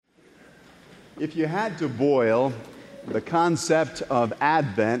If you had to boil the concept of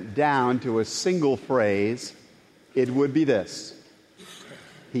Advent down to a single phrase, it would be this: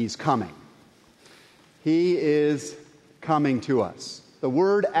 He's coming. He is coming to us. The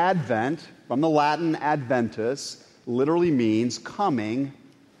word Advent, from the Latin adventus, literally means coming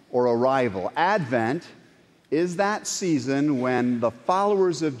or arrival. Advent is that season when the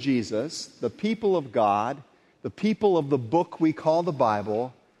followers of Jesus, the people of God, the people of the book we call the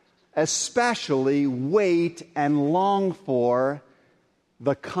Bible, especially wait and long for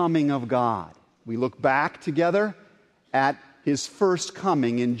the coming of God. We look back together at His first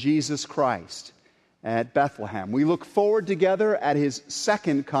coming in Jesus Christ at Bethlehem. We look forward together at His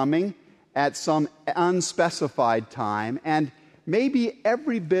second coming at some unspecified time. And maybe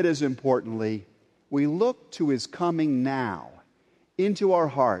every bit as importantly, we look to His coming now into our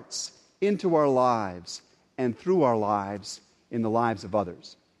hearts, into our lives, and through our lives in the lives of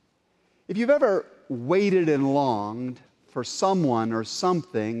others. If you've ever waited and longed for someone or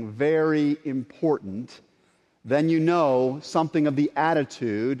something very important, then you know something of the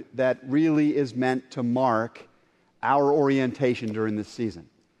attitude that really is meant to mark our orientation during this season.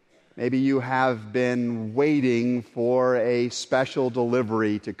 Maybe you have been waiting for a special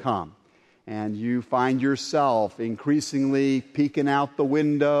delivery to come, and you find yourself increasingly peeking out the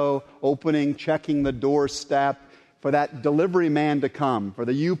window, opening, checking the doorstep, for that delivery man to come, for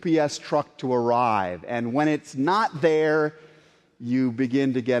the UPS truck to arrive. And when it's not there, you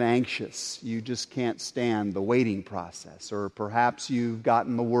begin to get anxious. You just can't stand the waiting process. Or perhaps you've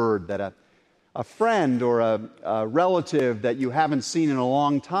gotten the word that a friend or a relative that you haven't seen in a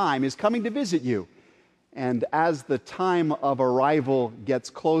long time is coming to visit you. And as the time of arrival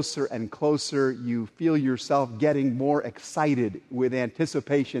gets closer and closer, you feel yourself getting more excited with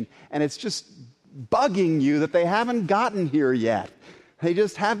anticipation. And it's just bugging you that they haven't gotten here yet. They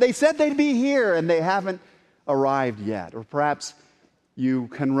said they'd be here and they haven't arrived yet. Or perhaps you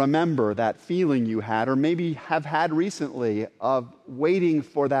can remember that feeling you had, or maybe have had recently, of waiting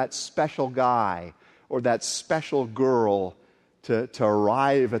for that special guy or that special girl to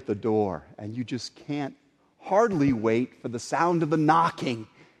arrive at the door. And you just can't hardly wait for the sound of the knocking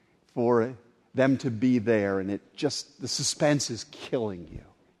for them to be there. And the suspense is killing you.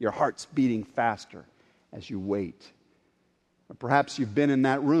 Your heart's beating faster as you wait. Or perhaps you've been in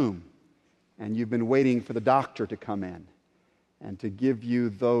that room and you've been waiting for the doctor to come in and to give you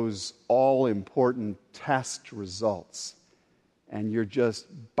those all-important test results. And you're just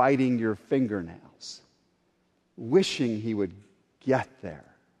biting your fingernails, wishing he would get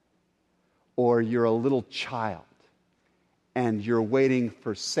there. Or you're a little child and you're waiting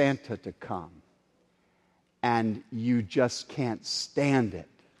for Santa to come and you just can't stand it.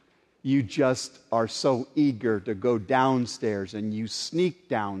 You just are so eager to go downstairs, and you sneak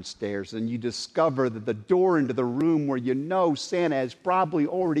downstairs and you discover that the door into the room where you know Santa has probably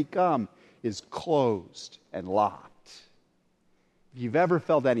already come is closed and locked. If you've ever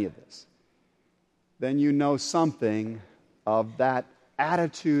felt any of this, then you know something of that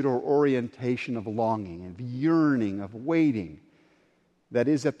attitude or orientation of longing, of yearning, of waiting that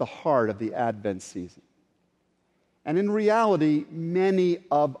is at the heart of the Advent season. And in reality, many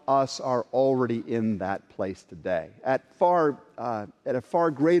of us are already in that place today, at a far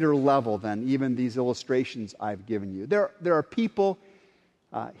greater level than even these illustrations I've given you. There are people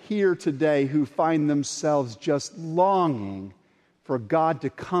here today who find themselves just longing for God to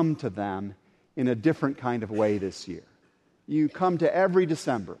come to them in a different kind of way this year. You come to every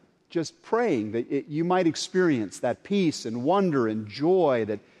December just praying that you might experience that peace and wonder and joy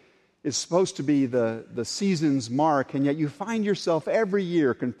that is supposed to be the season's mark, and yet you find yourself every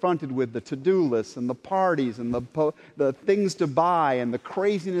year confronted with the to-do lists and the parties and the things to buy and the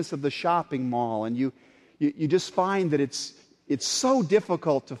craziness of the shopping mall, and you just find that it's so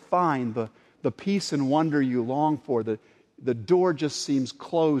difficult to find the peace and wonder you long for. The door just seems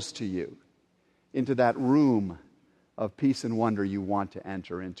closed to you into that room of peace and wonder you want to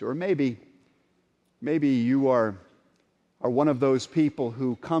enter into. Or maybe you are one of those people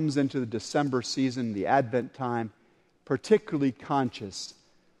who comes into the December season, the Advent time, particularly conscious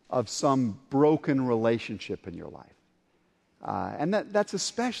of some broken relationship in your life. And that's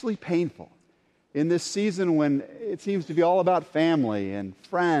especially painful in this season when it seems to be all about family and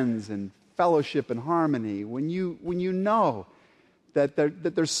friends and fellowship and harmony, when you know that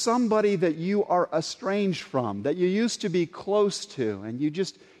there's somebody that you are estranged from, that you used to be close to, and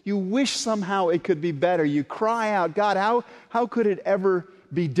you wish somehow it could be better. You cry out, God, how could it ever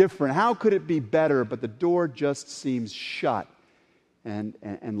be different? How could it be better? But the door just seems shut and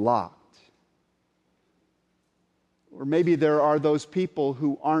locked. Or maybe there are those people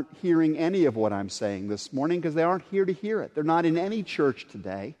who aren't hearing any of what I'm saying this morning because they aren't here to hear it. They're not in any church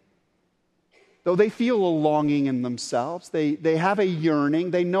today. Though they feel a longing in themselves, they have a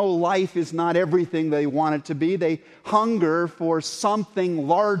yearning, they know life is not everything they want it to be, they hunger for something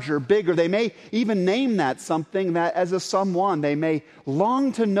larger, bigger. They may even name that something that as a someone. They may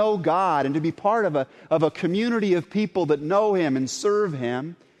long to know God and to be part of a community of people that know Him and serve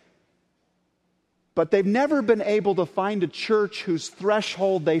Him. But they've never been able to find a church whose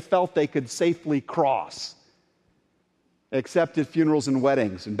threshold they felt they could safely cross. Except at funerals and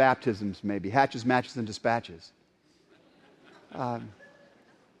weddings and baptisms, maybe. Hatches, matches, and dispatches.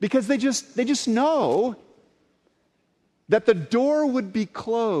 Because they just know that the door would be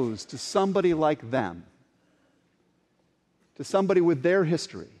closed to somebody like them. To somebody with their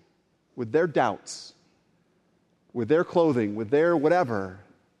history, with their doubts, with their clothing, with their whatever.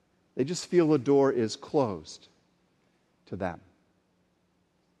 They just feel the door is closed to them.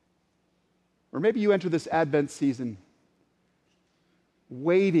 Or maybe you enter this Advent season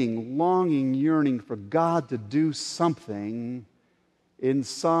waiting, longing, yearning for God to do something in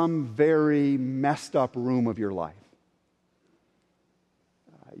some very messed up room of your life.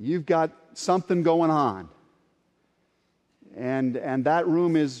 You've got something going on. And that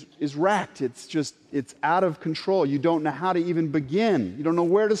room is wrecked. It's out of control. You don't know how to even begin. You don't know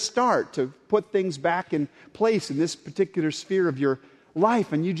where to start to put things back in place in this particular sphere of your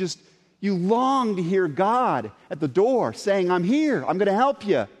life. And you long to hear God at the door saying, I'm here, I'm going to help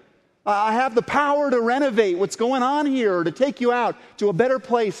you. I have the power to renovate what's going on here or to take you out to a better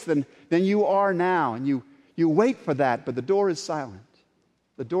place than you are now. And you wait for that, but the door is silent.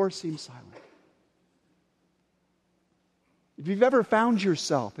 The door seems silent. If you've ever found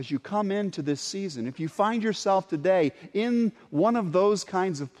yourself as you come into this season, if you find yourself today in one of those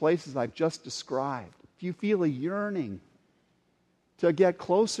kinds of places I've just described, if you feel a yearning to get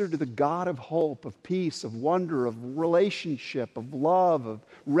closer to the God of hope, of peace, of wonder, of relationship, of love, of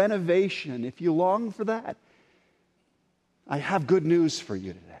renovation, if you long for that, I have good news for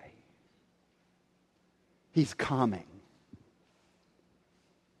you today. He's coming.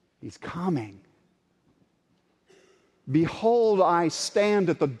 He's coming. Behold, I stand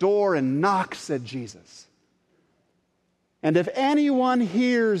at the door and knock, said Jesus. And if anyone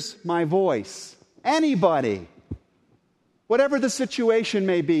hears my voice, anybody, whatever the situation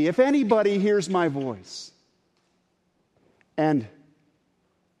may be, if anybody hears my voice and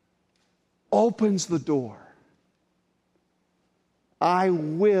opens the door, I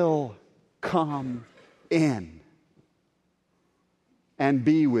will come in and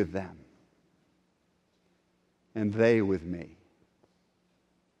be with them, and they with me.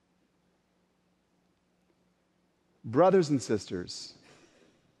 Brothers and sisters,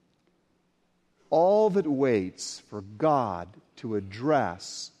 all that waits for God to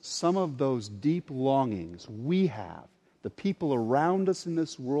address some of those deep longings we have, the people around us in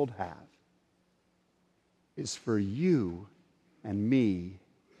this world have, is for you and me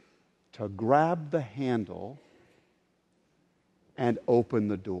to grab the handle and open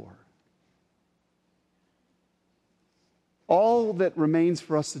the door. All that remains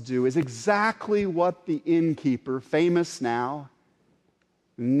for us to do is exactly what the innkeeper, famous now,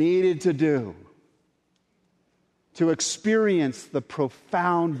 needed to do to experience the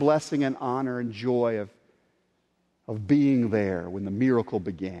profound blessing and honor and joy of being there when the miracle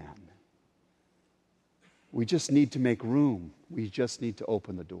began. We just need to make room. We just need to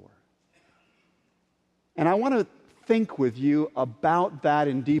open the door. And I want to think with you about that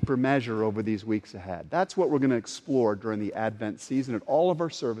in deeper measure over these weeks ahead. That's what we're going to explore during the Advent season at all of our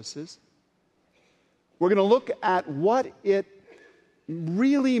services. We're going to look at what it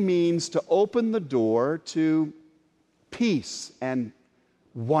really means to open the door to peace and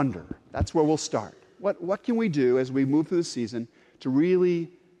wonder. That's where we'll start. What can we do as we move through the season to really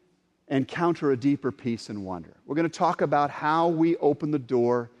encounter a deeper peace and wonder? We're going to talk about how we open the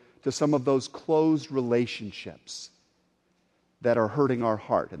door to some of those closed relationships that are hurting our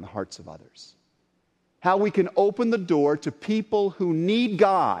heart and the hearts of others. How we can open the door to people who need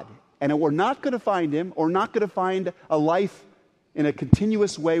God, and we're not going to find Him, or not going to find a life in a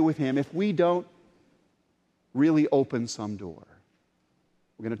continuous way with Him if we don't really open some door.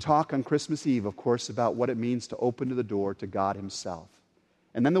 We're going to talk on Christmas Eve, of course, about what it means to open the door to God Himself.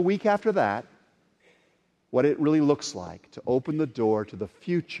 And then the week after that, what it really looks like to open the door to the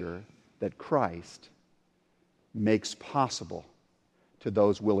future that Christ makes possible to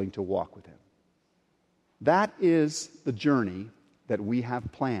those willing to walk with Him. That is the journey that we have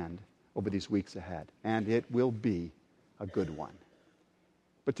planned over these weeks ahead, and it will be a good one.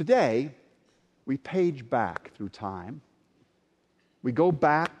 But today, we page back through time. We go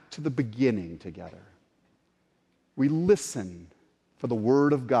back to the beginning together. We listen for the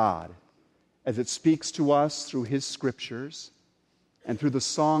Word of God as it speaks to us through His Scriptures and through the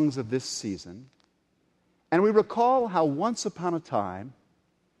songs of this season. And we recall how once upon a time,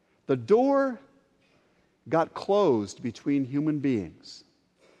 the door got closed between human beings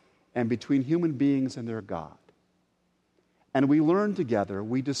and between human beings and their God. And we learn together,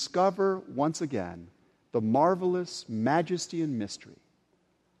 we discover once again the marvelous majesty and mystery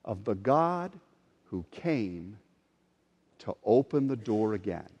of the God who came to open the door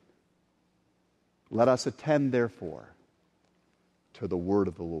again. Let us attend, therefore, to the word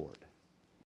of the Lord.